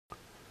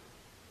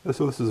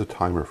So this is a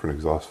timer for an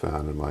exhaust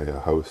fan in my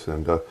house,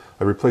 and I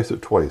replaced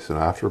it twice, and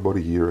after about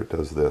a year it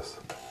does this,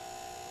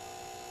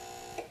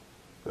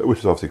 which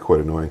is obviously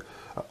quite annoying.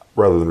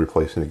 Rather than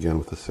replacing it again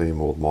with the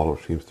same old model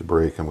which seems to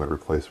break, I'm going to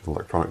replace it with an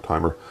electronic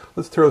timer.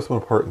 Let's tear this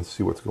one apart and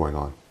see what's going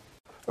on.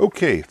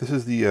 Okay, this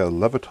is the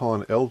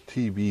Leviton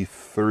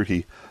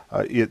LTB30.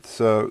 It's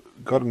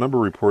got a number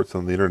of reports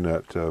on the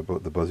internet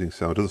about the buzzing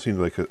sound. It doesn't seem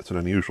like it's an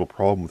unusual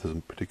problem with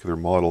this particular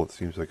model. It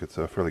seems like it's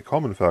a fairly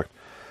common fact.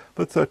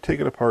 Let's take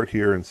it apart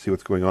here and see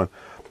what's going on.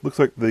 Looks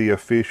like the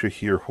fascia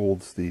here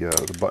holds the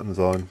buttons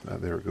on.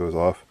 There it goes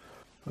off.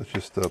 Let's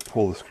just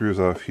pull the screws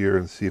off here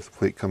and see if the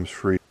plate comes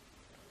free.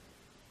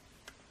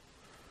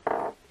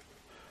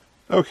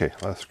 Okay,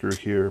 last screw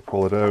here,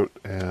 pull it out,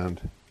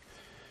 and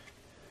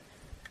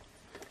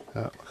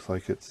that looks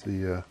like it's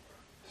the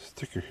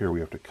sticker here we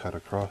have to cut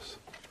across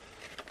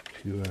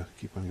to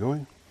keep on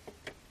going.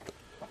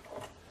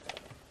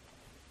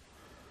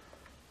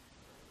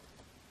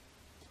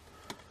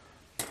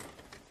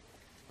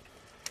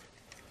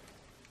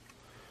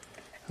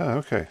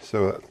 Okay,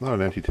 so that's not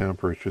an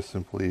anti-tamper, it's just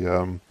simply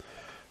the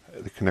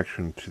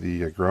connection to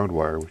the ground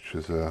wire, which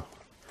is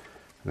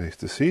nice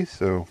to see.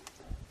 So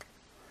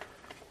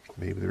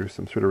maybe there is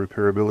some sort of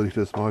repairability to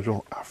this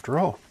module after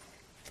all.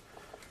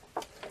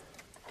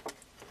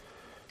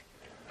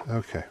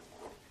 Okay.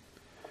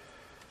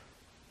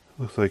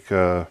 Looks like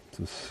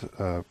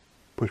some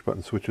push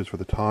button switches for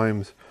the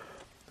times.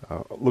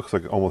 Looks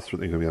like almost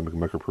certainly going to be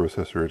a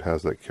microprocessor. It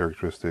has that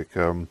characteristic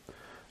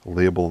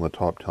label on the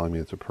top telling me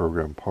it's a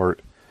program part.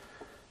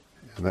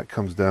 And that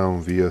comes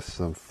down via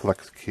some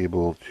flex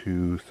cable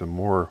to some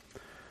more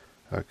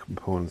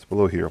components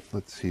below here.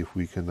 Let's see if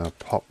we can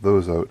pop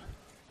those out.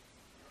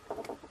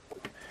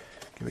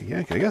 Give it a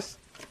yank, I guess.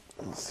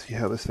 Let's see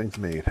how this thing's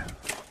made.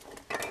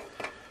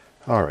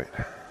 Alright.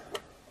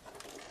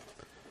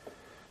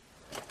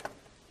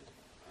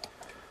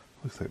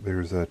 Looks like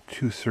there's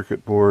 2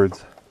 circuit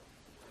boards.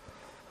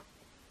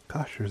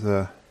 Gosh, there's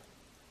a...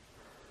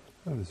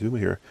 I'll have to zoom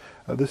here.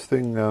 This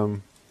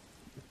thing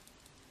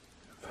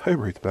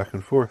vibrates back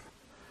and forth.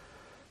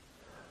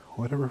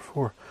 Whatever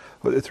for.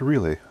 Well, it's a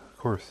relay, of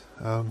course.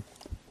 The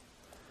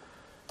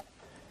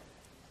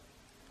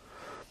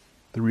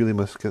relay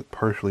must get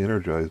partially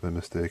energized by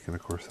mistake, and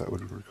of course that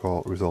would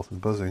result in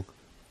buzzing.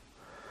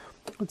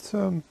 Let's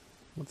see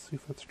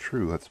if that's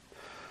true. Let's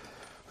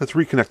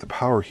reconnect the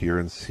power here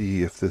and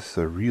see if this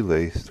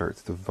relay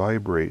starts to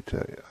vibrate,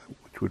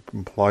 which would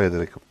imply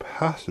that a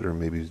capacitor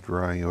maybe is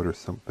drying out or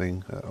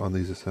something on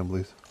these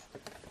assemblies.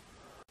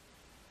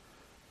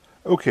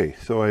 Okay,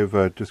 so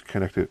I've just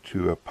connected it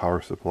to a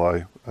power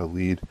supply, a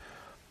lead,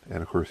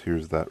 and of course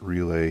here's that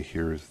relay,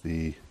 here's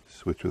the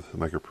switch with the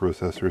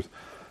microprocessors.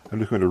 I'm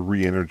just going to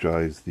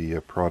re-energize the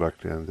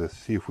product and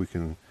see if we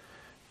can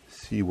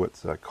see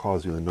what's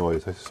causing the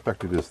noise. I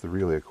suspect it is the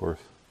relay, of course.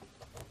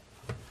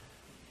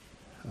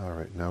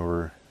 Alright, now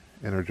we're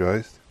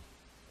energized,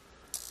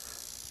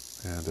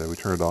 and we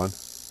turn it on,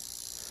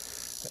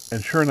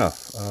 and sure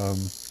enough,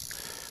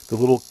 the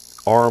little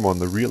arm on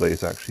the relay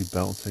is actually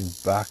bouncing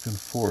back and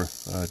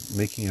forth,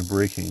 making and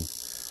breaking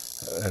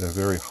at a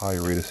very high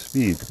rate of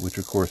speed, which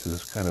of course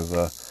is kind of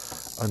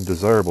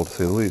undesirable to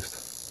say the least.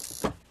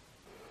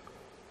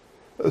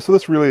 So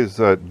this relay is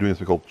doing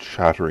something called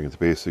chattering. It's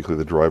basically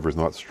the driver is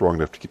not strong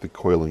enough to keep the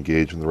coil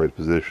engaged in the right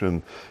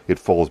position. It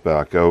falls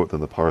back out,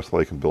 then the power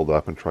supply can build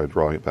up and try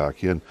drawing it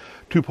back in.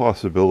 2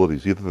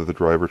 possibilities. Either that the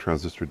driver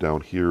transistor down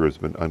here has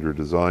been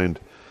under-designed,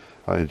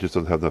 and it just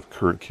doesn't have enough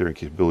current carrying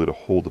capability to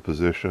hold the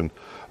position,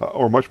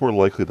 or much more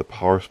likely the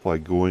power supply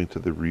going to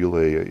the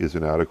relay is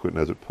inadequate,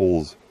 and as it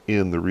pulls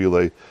in the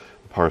relay,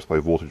 the power supply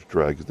voltage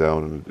drags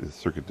down and the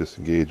circuit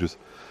disengages.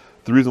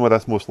 The reason why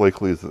that's most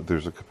likely is that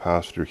there's a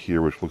capacitor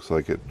here which looks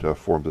like it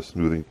forms a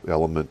smoothing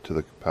element to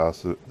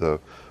the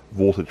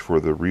voltage for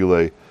the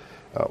relay.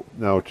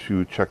 Now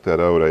to check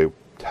that out, I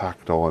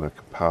tacked on a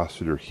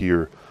capacitor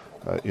here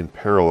in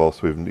parallel,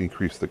 so we've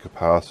increased the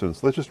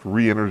capacitance. Let's just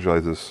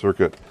re-energize this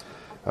circuit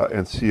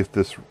and see if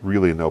this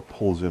relay now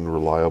pulls in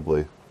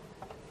reliably.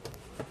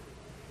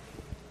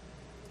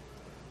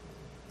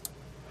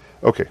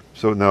 Okay,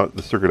 so now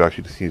the circuit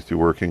actually seems to be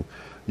working.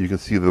 You can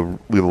see the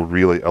little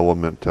relay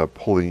element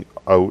pulling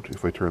out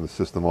if I turn the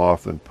system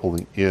off, and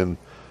pulling in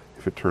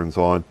if it turns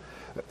on.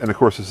 And of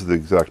course this is the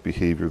exact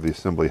behavior the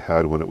assembly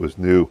had when it was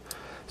new.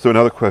 So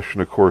now the question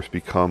of course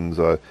becomes,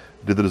 did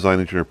the design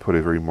engineer put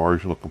a very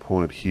marginal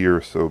component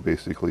here, so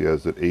basically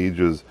as it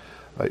ages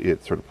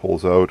it sort of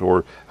pulls out,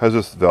 or has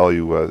this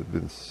value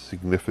been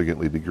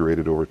significantly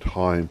degraded over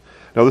time?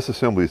 Now this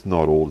assembly is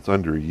not old, it's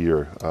under a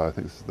year. I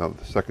think this is now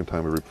the 2nd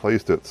time I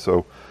replaced it,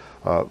 so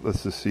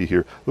let's just see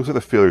here. Looks like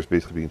the failure is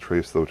basically being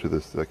traced though to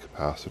this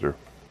capacitor.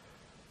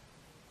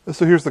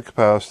 So here's the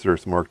capacitor.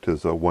 It's marked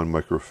as 1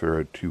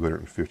 microfarad,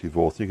 250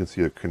 volts. You can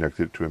see I've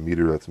connected to a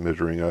meter that's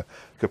measuring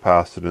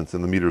capacitance,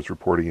 and the meter is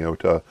reporting out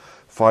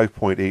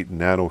 5.8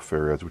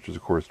 nanofarads, which is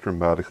of course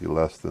dramatically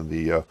less than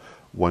the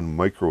 1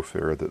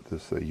 microfarad that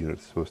this unit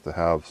is supposed to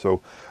have.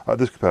 So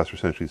this capacitor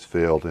essentially has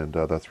failed, and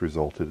that's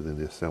resulted in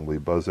the assembly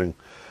buzzing.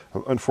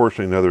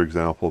 Unfortunately, another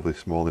example of a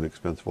small,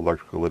 inexpensive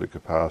electrolytic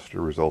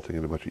capacitor resulting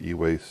in a bunch of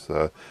e-waste,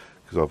 because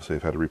obviously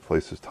I've had to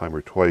replace this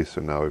timer twice,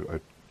 and now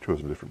I've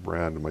chosen a different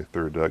brand in my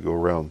third go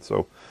around,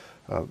 so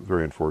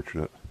very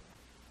unfortunate.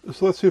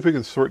 So let's see if we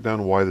can sort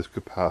down why this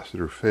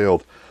capacitor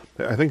failed.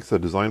 I think it's a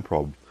design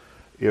problem.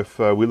 If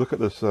we look at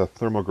this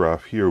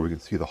thermograph here, we can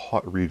see the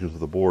hot regions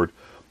of the board.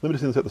 Let me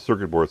just insert the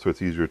circuit board so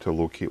it's easier to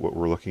locate what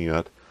we're looking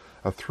at.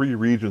 3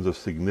 regions of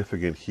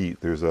significant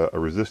heat. There's a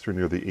resistor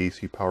near the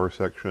AC power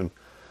section.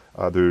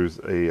 There's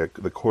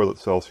the coil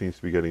itself seems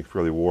to be getting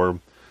fairly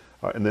warm.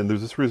 And then there's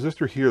this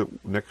resistor here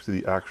next to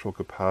the actual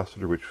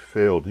capacitor which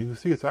failed. You can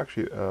see it's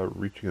actually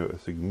reaching a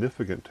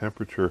significant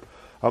temperature.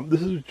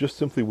 This is just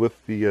simply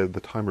with the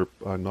timer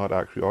not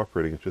actually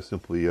operating. It's just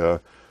simply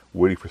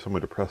waiting for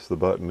someone to press the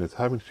button. It's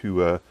having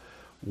to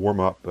warm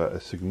up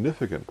a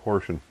significant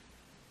portion.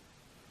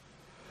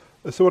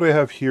 So what I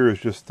have here is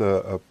just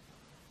a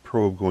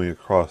probe going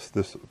across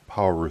this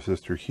power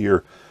resistor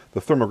here.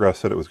 The thermograph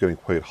said it was getting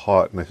quite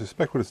hot, and I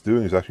suspect what it's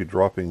doing is actually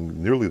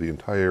dropping nearly the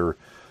entire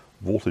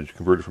voltage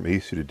converted from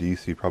AC to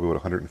DC, probably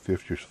about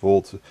 150-ish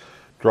volts.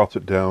 Drops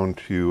it down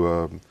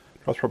to,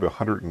 drops probably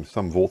 100 and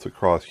some volts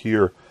across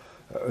here.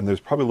 And there's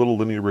probably a little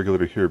linear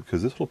regulator here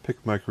because this little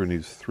PIC micro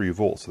needs 3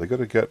 volts. So they got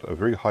to get a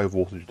very high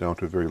voltage down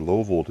to a very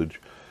low voltage.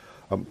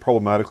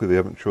 Problematically, they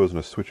haven't chosen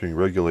a switching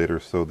regulator,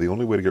 so the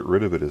only way to get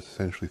rid of it is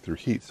essentially through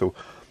heat. So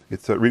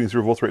it's reading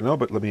 0 volts right now,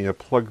 but let me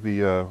plug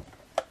the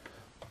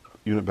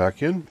unit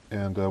back in,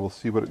 and we'll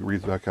see what it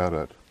reads back out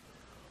at.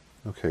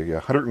 Okay, yeah,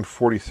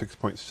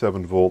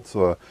 146.7 volts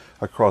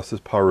across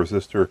this power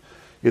resistor.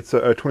 It's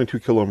a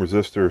 22 kilo ohm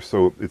resistor,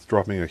 so it's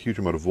dropping a huge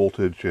amount of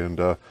voltage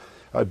and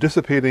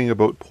dissipating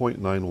about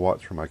 0.9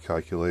 watts from my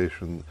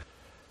calculation.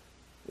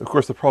 Of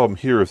course, the problem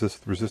here is this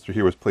resistor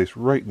here was placed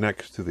right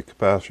next to the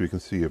capacitor. You can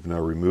see I've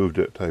now removed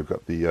it. I've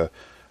got the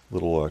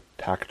little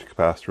tacked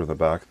capacitor in the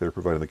back there,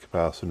 providing the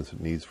capacitance it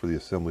needs for the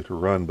assembly to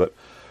run. But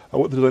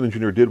what the design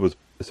engineer did was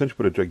essentially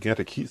put a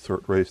gigantic heat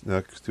sort right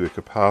next to a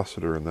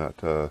capacitor, and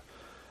that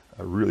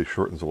really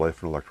shortens the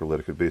life of an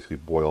electrolytic. It basically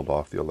boiled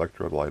off the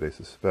electrolyte, I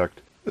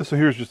suspect. So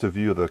here's just a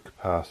view of the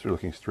capacitor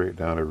looking straight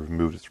down. I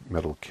removed its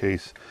metal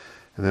case.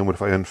 And then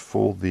if I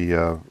unfold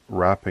the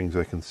wrappings,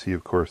 I can see,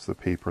 of course, the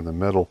paper and the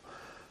metal.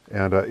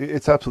 And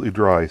it's absolutely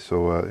dry,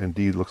 so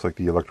indeed looks like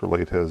the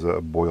electrolyte has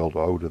boiled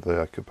out of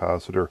the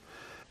capacitor.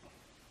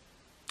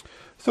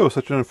 So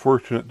such an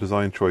unfortunate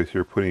design choice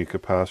here, putting a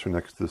capacitor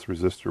next to this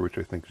resistor, which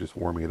I think is just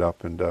warming it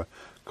up and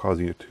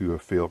causing it to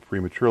fail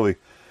prematurely.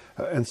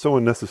 And so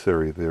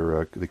unnecessary.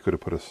 They could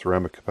have put a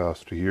ceramic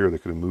capacitor here, they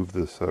could have moved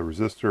this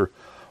resistor,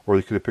 or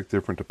they could have picked a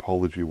different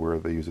topology where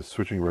they use a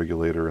switching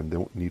regulator and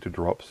don't need to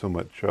drop so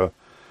much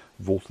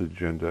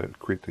voltage and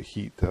create the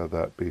heat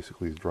that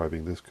basically is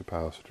driving this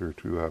capacitor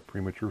to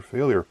premature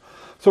failure.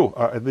 So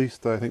at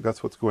least I think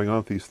that's what's going on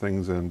with these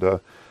things, and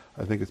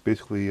I think it's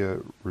basically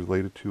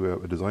related to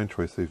a design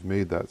choice they've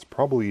made that's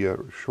probably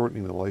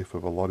shortening the life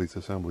of a lot of these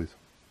assemblies.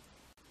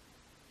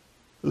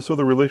 So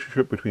the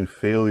relationship between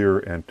failure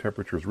and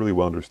temperature is really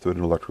well understood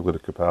in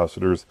electrolytic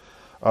capacitors.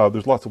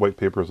 There's lots of white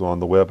papers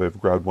on the web.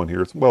 I've grabbed one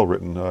here. It's well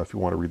written if you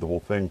want to read the whole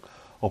thing.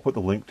 I'll put the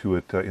link to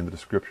it in the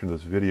description of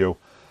this video.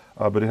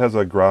 But it has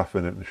a graph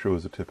in it and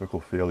shows the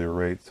typical failure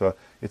rates.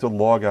 It's a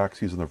log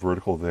axis in the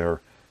vertical there,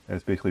 and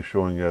it's basically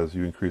showing as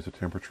you increase the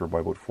temperature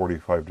by about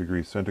 45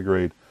 degrees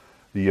centigrade,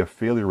 the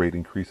failure rate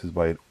increases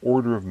by an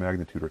order of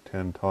magnitude, or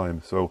 10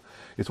 times. So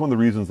it's one of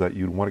the reasons that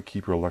you'd want to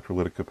keep your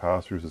electrolytic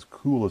capacitors as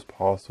cool as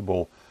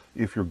possible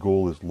if your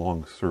goal is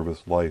long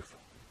service life.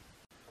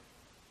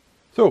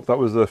 So that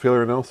was the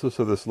failure analysis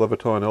of this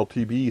Leviton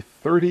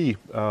LTB30,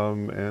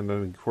 and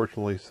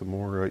unfortunately some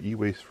more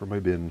e-waste for my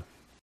bin.